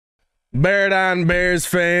Bear down, Bears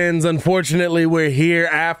fans. Unfortunately, we're here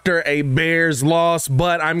after a Bears loss,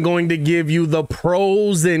 but I'm going to give you the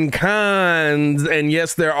pros and cons. And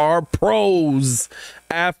yes, there are pros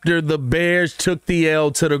after the Bears took the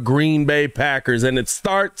L to the Green Bay Packers, and it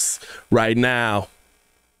starts right now.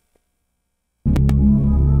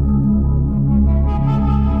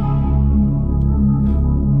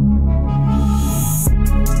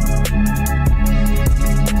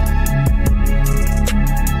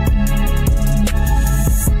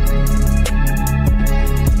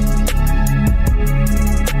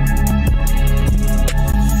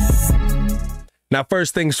 Now,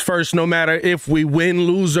 first things first, no matter if we win,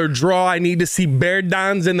 lose, or draw, I need to see Bear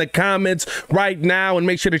Dons in the comments right now. And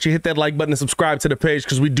make sure that you hit that like button and subscribe to the page,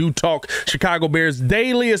 because we do talk Chicago Bears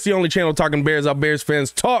daily. It's the only channel talking Bears how Bears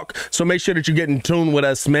fans talk. So make sure that you get in tune with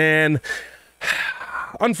us, man.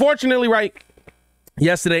 Unfortunately, right,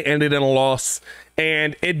 yesterday ended in a loss.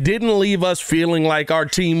 And it didn't leave us feeling like our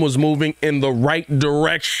team was moving in the right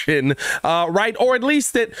direction, right? Or at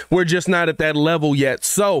least that we're just not at that level yet.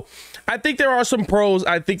 So I think there are some pros.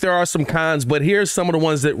 I think there are some cons, but here's some of the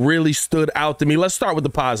ones that really stood out to me. Let's start with the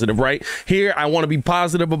positive, right? Here, I want to be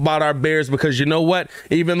positive about our Bears because you know what?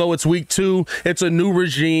 Even though it's week 2, it's a new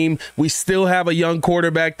regime. We still have a young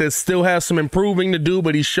quarterback that still has some improving to do,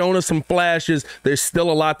 but he's shown us some flashes. There's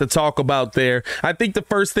still a lot to talk about there. I think the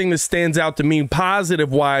first thing that stands out to me,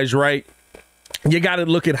 positive-wise, right, you got to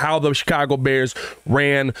look at how the Chicago Bears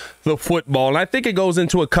ran the football. And I think it goes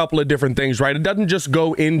into a couple of different things, right? It doesn't just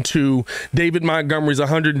go into David Montgomery's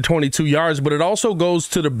 122 yards, but it also goes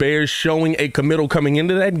to the Bears showing a committal coming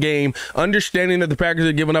into that game, understanding that the Packers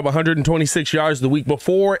had given up 126 yards the week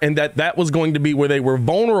before and that was going to be where they were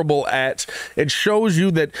vulnerable at. It shows you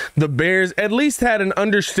that the Bears at least had an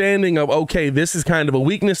understanding of, okay, this is kind of a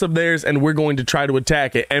weakness of theirs and we're going to try to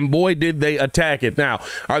attack it. And boy, did they attack it. Now,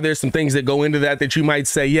 are there some things that go into that you might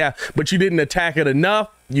say, yeah, but you didn't attack it enough?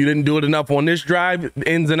 You didn't do it enough on this drive,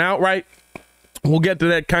 ins and out, right? We'll get to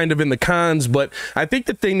that kind of in the cons, but I think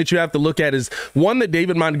the thing that you have to look at is, one, that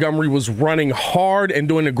David Montgomery was running hard and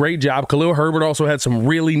doing a great job. Khalil Herbert also had some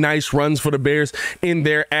really nice runs for the Bears in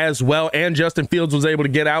there as well, and Justin Fields was able to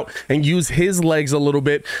get out and use his legs a little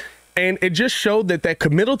bit. And it just showed that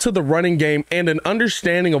committal to the running game and an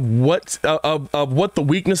understanding of what the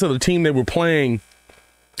weakness of the team they were playing,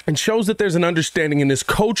 and shows that there's an understanding in this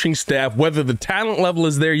coaching staff, whether the talent level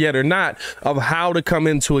is there yet or not, of how to come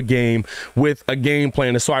into a game with a game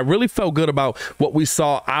plan. And so I really felt good about what we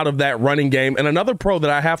saw out of that running game. And another pro that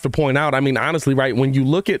I have to point out, I mean, honestly, right, when you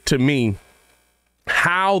look at, to me,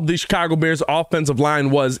 how the Chicago Bears offensive line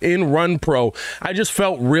was in run pro, I just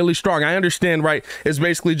felt really strong. I understand, right, it's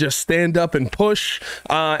basically just stand up and push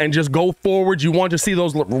and just go forward. You want to see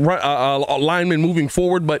those linemen moving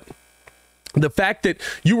forward, but the fact that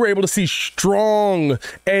you were able to see strong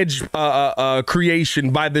edge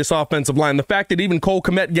creation by this offensive line, the fact that even Cole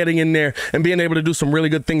Kmet getting in there and being able to do some really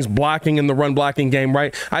good things blocking in the run blocking game,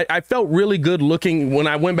 right? I felt really good looking when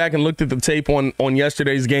I went back and looked at the tape on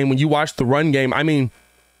yesterday's game. When you watched the run game, I mean,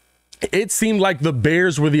 it seemed like the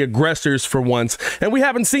Bears were the aggressors for once, and we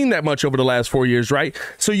haven't seen that much over the last 4 years, right?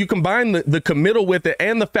 So you combine the committal with it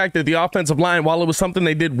and the fact that the offensive line, while it was something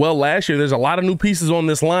they did well last year, there's a lot of new pieces on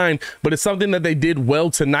this line, but it's something that they did well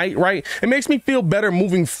tonight, right? It makes me feel better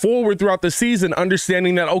moving forward throughout the season,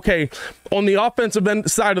 understanding that, okay, on the offensive end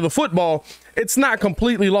side of the football, it's not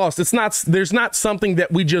completely lost. There's not something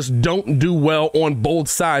that we just don't do well on both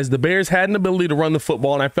sides. The Bears had an ability to run the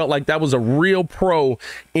football, and I felt like that was a real pro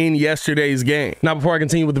in yesterday's game. Now, before I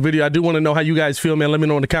continue with the video, I do want to know how you guys feel, man. Let me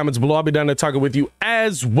know in the comments below. I'll be down there talking with you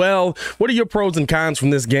as well. What are your pros and cons from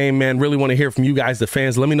this game, man? Really want to hear from you guys, the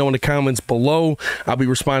fans. Let me know in the comments below. I'll be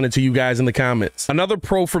responding to you guys in the comments. Another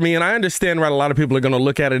pro for me, and I understand, right, a lot of people are going to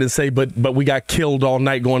look at it and say, but we got killed all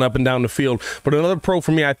night going up and down the field. But another pro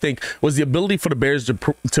for me, I think, was the ability for the Bears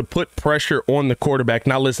to put pressure on the quarterback.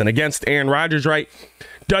 Now, listen, against Aaron Rodgers, right,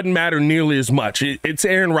 doesn't matter nearly as much. It's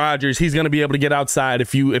Aaron Rodgers. He's going to be able to get outside.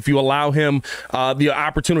 If you allow him the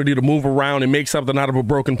opportunity to move around and make something out of a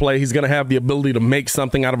broken play, he's going to have the ability to make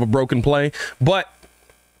something out of a broken play. But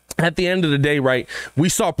at the end of the day, right, we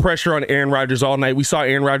saw pressure on Aaron Rodgers all night. We saw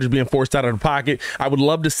Aaron Rodgers being forced out of the pocket. I would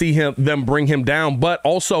love to see them bring him down, but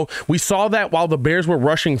also we saw that while the Bears were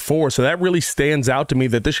rushing forward. So that really stands out to me,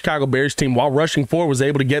 that the Chicago Bears team, while rushing forward, was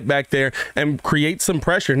able to get back there and create some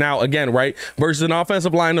pressure. Now, again, right, versus an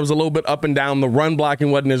offensive line that was a little bit up and down. The run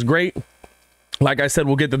blocking wasn't as great. Like I said,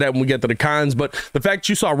 we'll get to that when we get to the cons, but the fact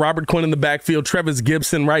you saw Robert Quinn in the backfield, Travis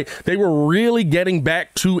Gibson, right? They were really getting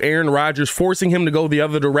back to Aaron Rodgers, forcing him to go the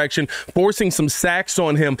other direction, forcing some sacks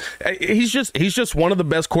on him. He's just one of the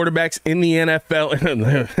best quarterbacks in the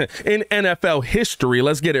NFL, in NFL history.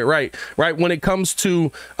 Let's get it right? When it comes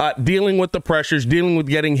to dealing with the pressures, dealing with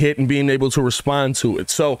getting hit and being able to respond to it.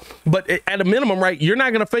 So, but at a minimum, right, you're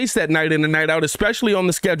not going to face that night in and night out, especially on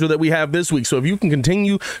the schedule that we have this week. So if you can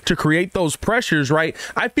continue to create those pressures, right,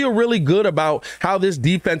 I feel really good about how this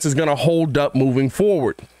defense is going to hold up moving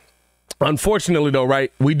forward. Unfortunately, though,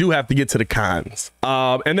 right, we do have to get to the cons.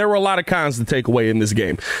 And there were a lot of cons to take away in this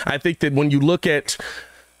game. I think that when you look at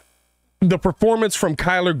the performance from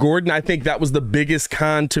Kyler Gordon, I think that was the biggest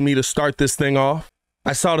con to me to start this thing off.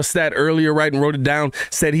 I saw the stat earlier, right, and wrote it down,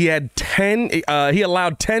 said he had he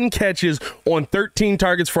allowed 10 catches on 13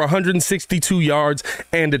 targets for 162 yards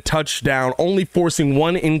and a touchdown, only forcing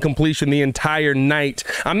one incompletion the entire night.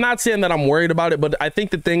 I'm not saying that I'm worried about it, but I think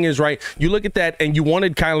the thing is, right, you look at that and you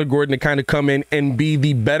wanted Kyler Gordon to kind of come in and be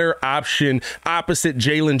the better option opposite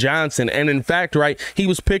Jalen Johnson. And in fact, right, he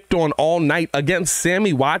was picked on all night against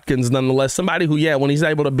Sammy Watkins, nonetheless, somebody who, yeah, when he's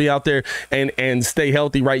able to be out there and stay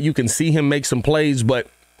healthy, right, you can see him make some plays, but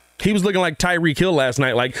he was looking like Tyreek Hill last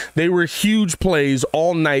night. Like, they were huge plays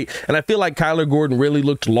all night. And I feel like Kyler Gordon really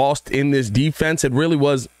looked lost in this defense. It really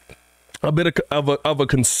was a bit of a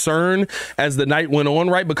concern as the night went on,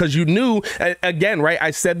 right? Because you knew, again, right,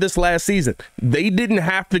 I said this last season, they didn't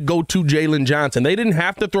have to go to Jalen Johnson. They didn't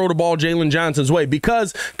have to throw the ball Jalen Johnson's way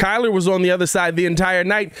because Kyler was on the other side the entire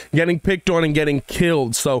night getting picked on and getting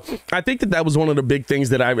killed. So I think that was one of the big things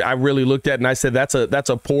that I really looked at, and I said that's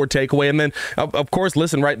a poor takeaway. And then, of course,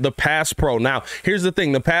 listen, right, the pass pro. Now, here's the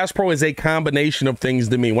thing. The pass pro is a combination of things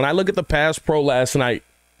to me. When I look at the pass pro last night,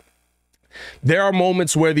 there are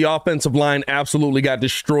moments where the offensive line absolutely got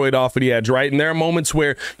destroyed off of the edge, right? And there are moments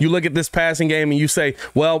where you look at this passing game and you say,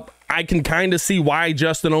 well, I can kind of see why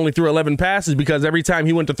Justin only threw 11 passes, because every time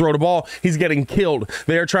he went to throw the ball, he's getting killed.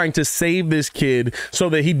 They are trying to save this kid so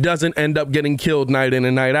that he doesn't end up getting killed night in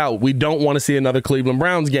and night out. We don't want to see another Cleveland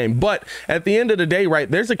Browns game. But at the end of the day, right,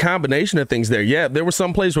 there's a combination of things there. Yeah, there were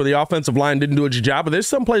some plays where the offensive line didn't do its job, but there's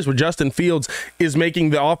some plays where Justin Fields is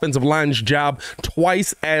making the offensive line's job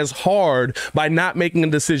twice as hard by not making a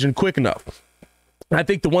decision quick enough. I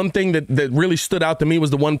think the one thing that really stood out to me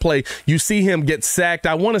was the one play you see him get sacked,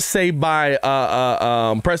 I want to say by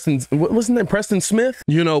Preston, what was his name? Preston Smith.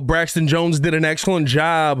 You know, Braxton Jones did an excellent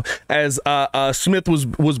job as Smith was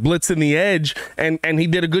blitzing the edge, and he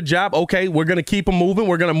did a good job. Okay, we're going to keep him moving.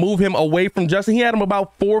 We're going to move him away from Justin. He had him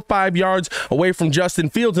about 4 or 5 yards away from Justin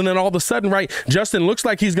Fields, and then all of a sudden, right, Justin looks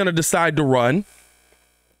like he's going to decide to run.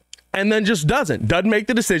 And then just doesn't make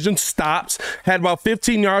the decision, stops, had about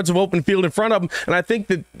 15 yards of open field in front of him. And I think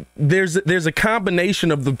that there's a combination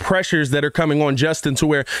of the pressures that are coming on Justin to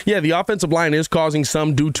where, yeah, the offensive line is causing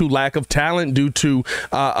some due to lack of talent, due to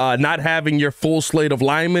not having your full slate of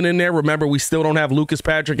linemen in there. Remember, we still don't have Lucas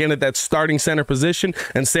Patrick in at that starting center position,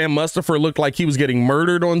 and Sam Mustipher looked like he was getting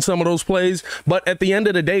murdered on some of those plays. But at the end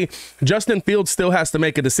of the day, Justin Fields still has to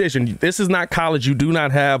make a decision. This is not college. You do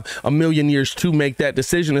not have a million years to make that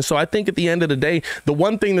decision. And so I think at the end of the day, the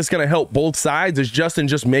one thing that's going to help both sides is Justin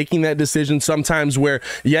just making that decision sometimes where,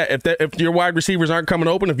 yeah, if your wide receivers aren't coming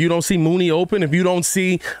open, if you don't see Mooney open, if you don't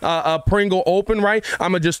see Pringle open, right,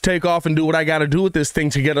 I'm going to just take off and do what I got to do with this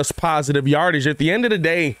thing to get us positive yardage. At the end of the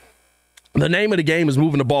day, the name of the game is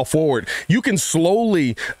moving the ball forward. You can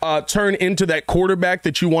slowly turn into that quarterback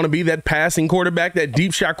that you want to be, that passing quarterback, that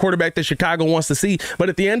deep shot quarterback that Chicago wants to see. But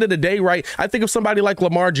at the end of the day, right, I think of somebody like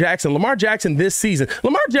Lamar Jackson. Lamar Jackson this season,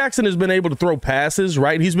 Lamar Jackson has been able to throw passes,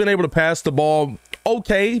 right? He's been able to pass the ball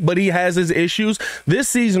okay, but he has his issues. This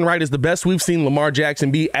season, right, is the best we've seen Lamar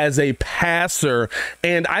Jackson be as a passer.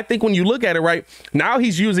 And I think when you look at it, right, now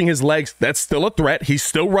he's using his legs. That's still a threat. He's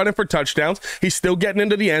still running for touchdowns. He's still getting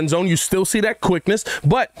into the end zone. You still see that quickness,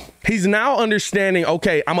 but he's now understanding,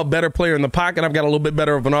 okay, I'm a better player in the pocket. I've got a little bit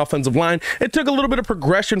better of an offensive line. It took a little bit of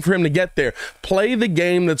progression for him to get there. Play the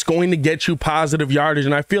game that's going to get you positive yardage,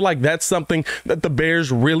 and I feel like that's something that the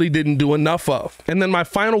Bears really didn't do enough of. And then my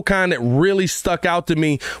final con that really stuck out to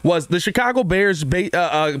me was the Chicago Bears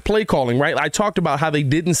play calling, right? I talked about how they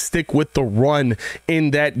didn't stick with the run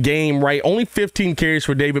in that game, right? Only 15 carries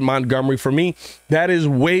for David Montgomery. For me, that is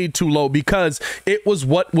way too low because it was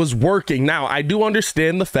what was working. Now, I do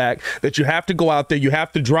understand the fact that you have to go out there, you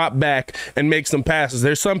have to drop back and make some passes.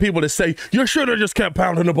 There's some people that say, you should have just kept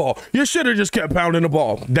pounding the ball. You should have just kept pounding the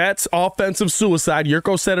ball. That's offensive suicide.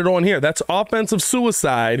 Yurko said it on here. That's offensive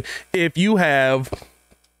suicide if you have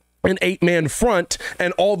an 8-man front,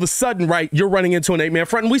 and all of a sudden, right, you're running into an 8-man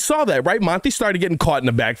front. And we saw that, right? Monty started getting caught in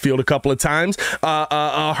the backfield a couple of times.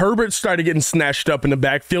 Herbert started getting snatched up in the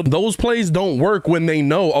backfield. Those plays don't work when they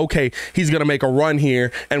know, okay, he's going to make a run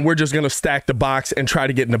here, and we're just going to stack the box and try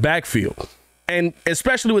to get in the backfield. And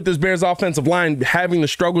especially with this Bears offensive line having the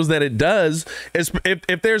struggles that it does,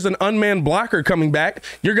 if there's an unmanned blocker coming back,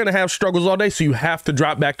 you're going to have struggles all day, so you have to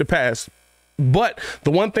drop back to pass. But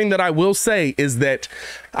the one thing that I will say is that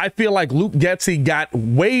I feel like Luke Getsy got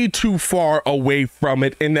way too far away from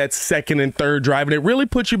it in that second and third drive, and it really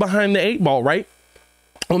puts you behind the 8 ball, right?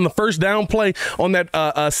 On the first down play on that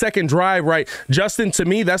second drive, right? Justin, to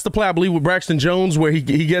me, that's the play, I believe, with Braxton Jones where he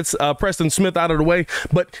gets Preston Smith out of the way.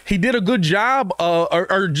 But he did a good job,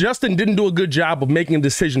 or Justin didn't do a good job of making a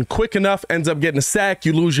decision quick enough, ends up getting a sack,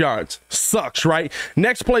 you lose yards. Sucks, right?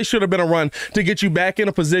 Next play should have been a run to get you back in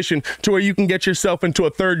a position to where you can get yourself into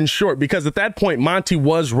a 3rd and short, because at that point, Monty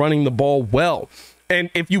was running the ball well. And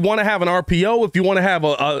if you want to have an RPO, if you want to have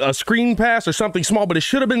a screen pass or something small, but it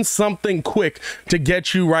should have been something quick to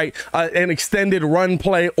get you, right, an extended run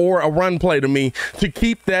play or a run play to me to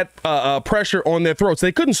keep that pressure on their throats.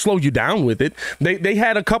 They couldn't slow you down with it. They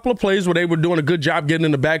had a couple of plays where they were doing a good job getting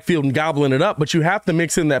in the backfield and gobbling it up, but you have to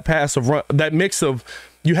mix in that pass of run,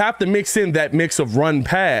 you have to mix in that mix of run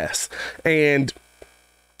pass. And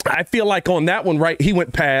I feel like on that one, right, he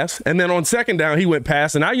went pass, and then on second down, he went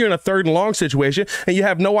pass, and now you're in a 3rd and long situation, and you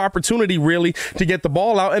have no opportunity really to get the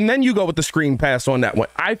ball out, and then you go with the screen pass on that one.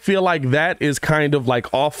 I feel like that is kind of like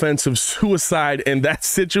offensive suicide in that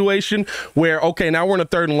situation where, okay, now we're in a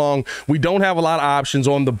 3rd and long. We don't have a lot of options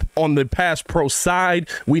on the pass pro side.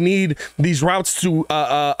 We need these routes to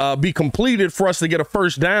be completed for us to get a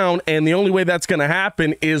first down, and the only way that's going to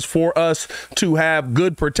happen is for us to have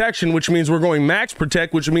good protection, which means we're going max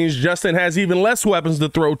protect, which means Justin has even less weapons to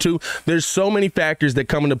throw to. There's so many factors that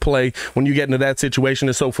come into play when you get into that situation.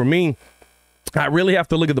 And so for me, I really have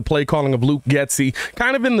to look at the play calling of Luke Getsy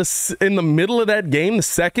kind of in the middle of that game, the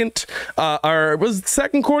second, or was it the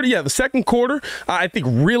second quarter? Yeah, the second quarter, I think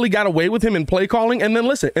really got away with him in play calling. And then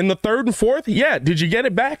listen, in the 3rd and 4th, yeah, did you get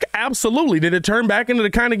it back? Absolutely. Did it turn back into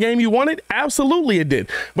the kind of game you wanted? Absolutely it did.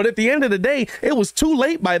 But at the end of the day, it was too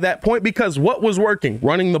late by that point, because what was working?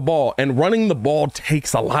 Running the ball, and running the ball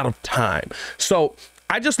takes a lot of time. So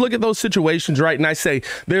I just look at those situations, right, and I say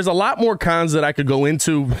there's a lot more cons that I could go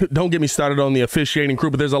into. Don't get me started on the officiating crew,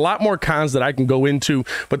 but there's a lot more cons that I can go into.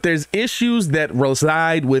 But there's issues that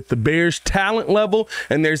reside with the Bears' talent level,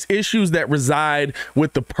 and there's issues that reside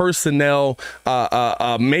with the personnel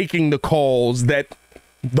making the calls that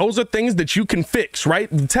those are things that you can fix, right?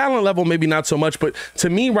 The talent level, maybe not so much, but to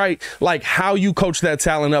me, right, like how you coach that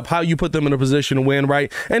talent up, how you put them in a position to win,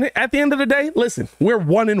 right? And at the end of the day, listen, we're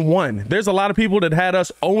 1-1. There's a lot of people that had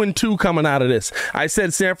us 0-2 coming out of this. I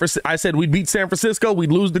said we'd beat San Francisco,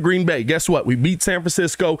 we'd lose to Green Bay. Guess what? We beat San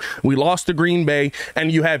Francisco, we lost to Green Bay,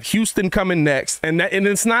 and you have Houston coming next. And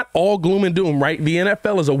it's not all gloom and doom, right? The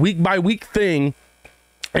NFL is a week-by-week thing.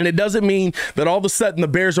 And it doesn't mean that all of a sudden the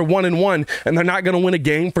Bears are 1-1 and they're not going to win a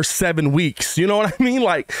game for 7 weeks. You know what I mean?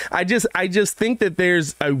 Like, I just think that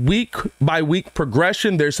there's a week by week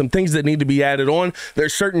progression. There's some things that need to be added on.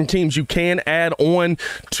 There's certain teams you can add on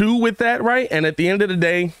to with that, right? And at the end of the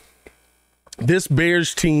day, this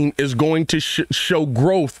Bears team is going to show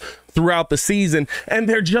growth throughout the season, and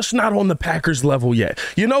they're just not on the Packers level yet.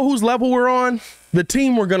 You know whose level we're on? The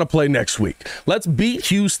team we're going to play next week. Let's beat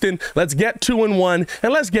Houston. Let's get 2-1,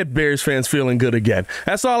 and let's get Bears fans feeling good again.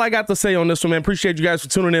 That's all I got to say on this one, man. Appreciate you guys for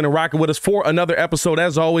tuning in and rocking with us for another episode.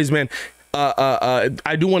 As always, man,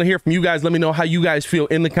 I do want to hear from you guys. Let me know how you guys feel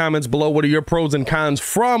in the comments below. What are your pros and cons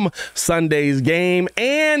from Sunday's game?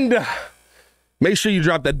 And make sure you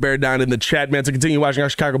drop that bear down in the chat, man, to continue watching our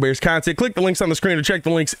Chicago Bears content. Click the links on the screen or check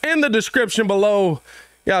the links in the description below.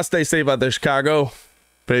 Y'all stay safe out there, Chicago.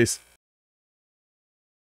 Peace.